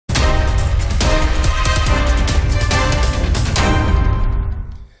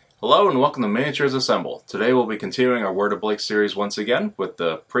Hello and welcome to Miniatures Assemble. Today we'll be continuing our Word of Blake series once again with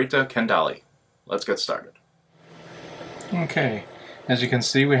the Preta Kendali. Let's get started. Okay, as you can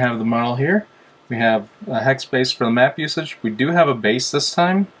see we have the model here. We have a hex base for the map usage. We do have a base this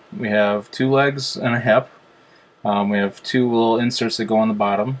time. We have two legs and a hip. We have two little inserts that go on the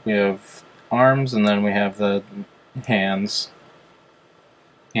bottom. We have arms and then we have the hand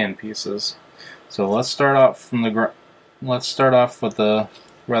pieces. So let's start off from the Let's start off with the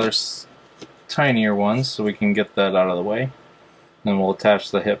rather tinier ones, so we can get that out of the way. Then we'll attach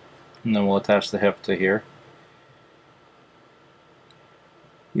the hip, and then we'll attach the hip to here.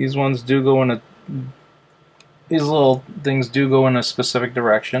 These ones do go in a. These little things do go in a specific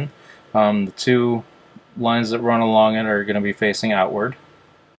direction. The two lines that run along it are going to be facing outward.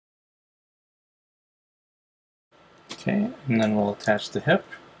 Okay, and then we'll attach the hip.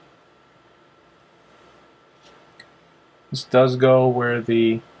 This does go where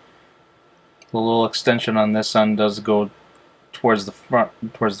the little extension on this end does go towards the front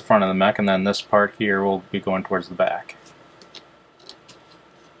of the mech, and then this part here will be going towards the back.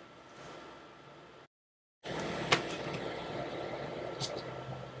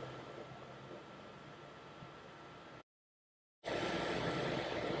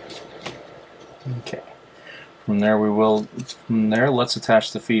 Okay. From there let's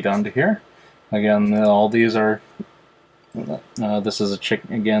attach the feet onto here. Again, all these are this is a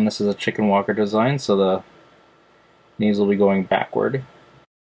chicken walker design, so the knees will be going backward.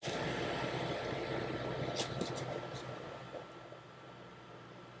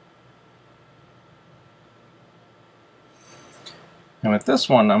 And with this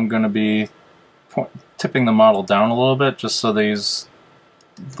one, I'm going to be tipping the model down a little bit, just so these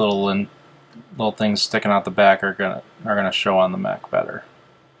little things sticking out the back are gonna show on the mech better.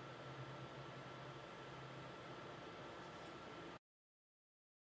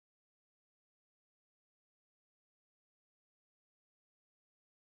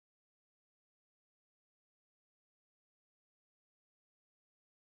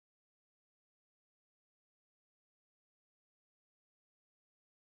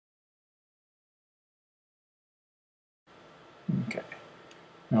 Okay.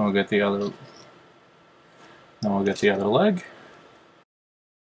 Now we'll get the other. Then we'll get the other leg.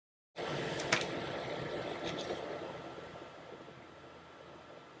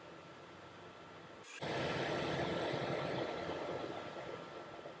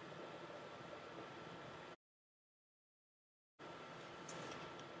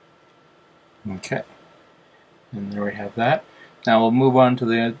 Okay. And there we have that. Now we'll move on to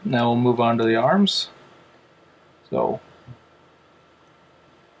the arms. So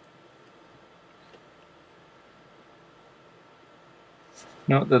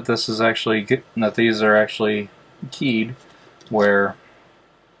note that these are actually keyed, where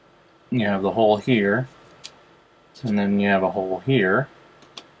you have the hole here, and then you have a hole here.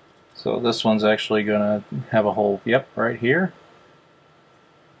 So this one's actually gonna have a hole, yep, right here.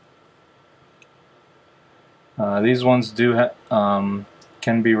 These ones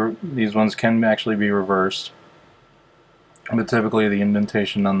can actually be reversed, but typically the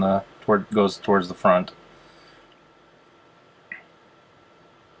indentation on goes towards the front.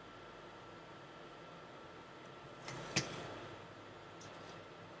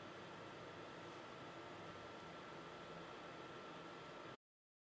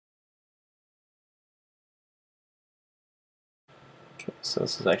 Okay, so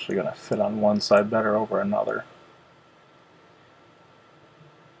this is actually going to fit on one side better over another.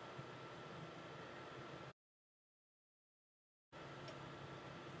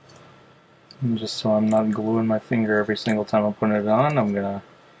 And just so I'm not gluing my finger every single time I'm putting it on, I'm going to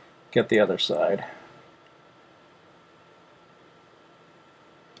get the other side.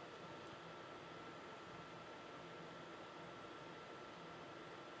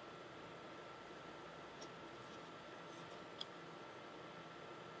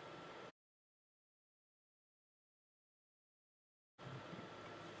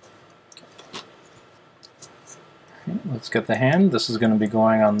 Let's get the hand. This is going to be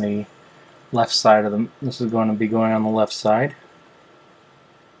going on the left side of this is going to be going on the left side.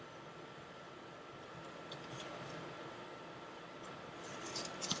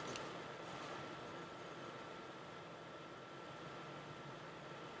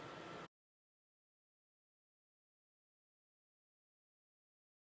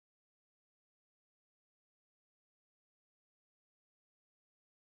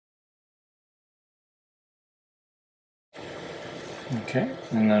 Okay,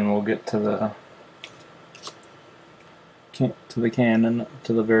 and then we'll get to the cannon,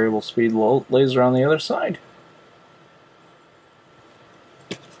 to the variable speed laser on the other side.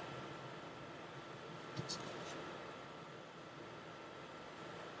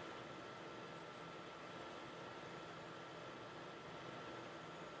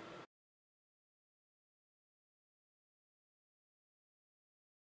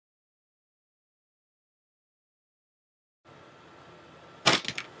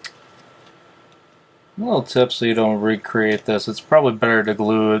 A little tip so you don't recreate this. It's probably better to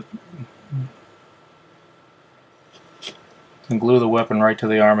glue the weapon right to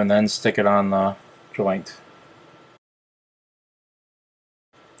the arm and then stick it on the joint.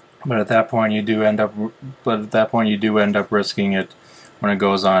 But at that point you do end up risking it when it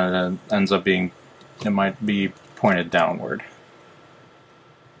goes on. It ends up being, it might be pointed downward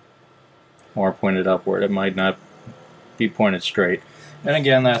or pointed upward. It might not be pointed straight. And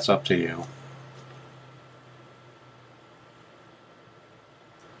again, that's up to you.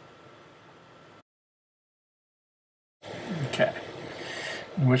 Okay.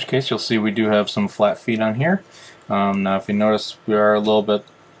 In which case you'll see we do have some flat feet on here. Now if you notice, we are a little bit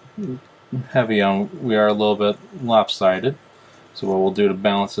we are a little bit lopsided. So what we'll do to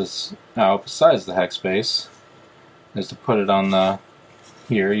balance this out, besides the hex base, is to put it on the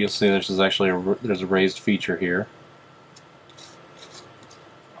here. You'll see there's actually there's a raised feature here.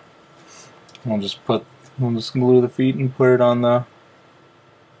 We'll just glue the feet and put it on the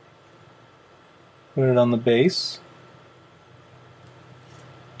base.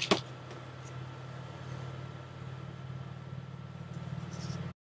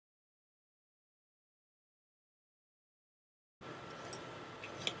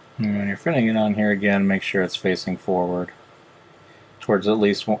 And when you're fitting it on here again, make sure it's facing forward, towards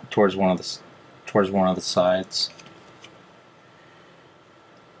one of the sides.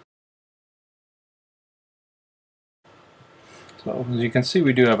 So as you can see,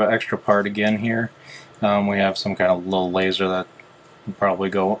 we do have an extra part again here. We have some kind of little laser that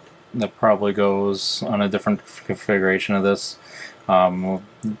probably goes on a different configuration of this.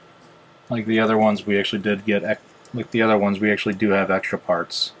 Like the other ones, we actually do have extra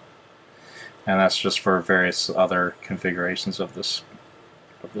parts, and that's just for various other configurations of this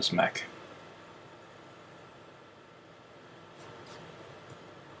mech.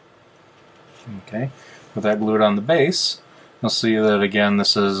 Okay, with that glued on the base, you'll see that again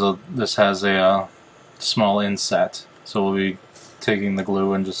this has a small inset, so we'll be taking the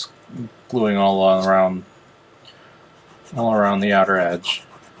glue and just gluing all around the outer edge,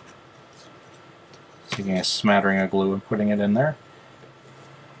 taking a smattering of glue and putting it in there.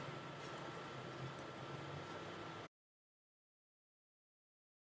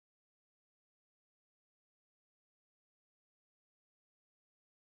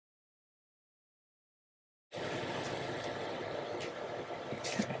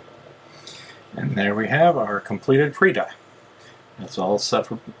 And there we have our completed Preta. It's all set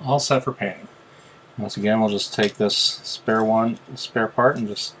for painting. Once again, we'll just take this spare part and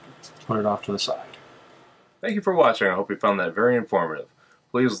just put it off to the side. Thank you for watching. I hope you found that very informative.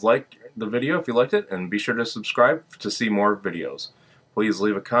 Please like the video if you liked it, and be sure to subscribe to see more videos. Please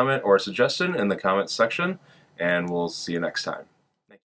leave a comment or a suggestion in the comments section, and we'll see you next time.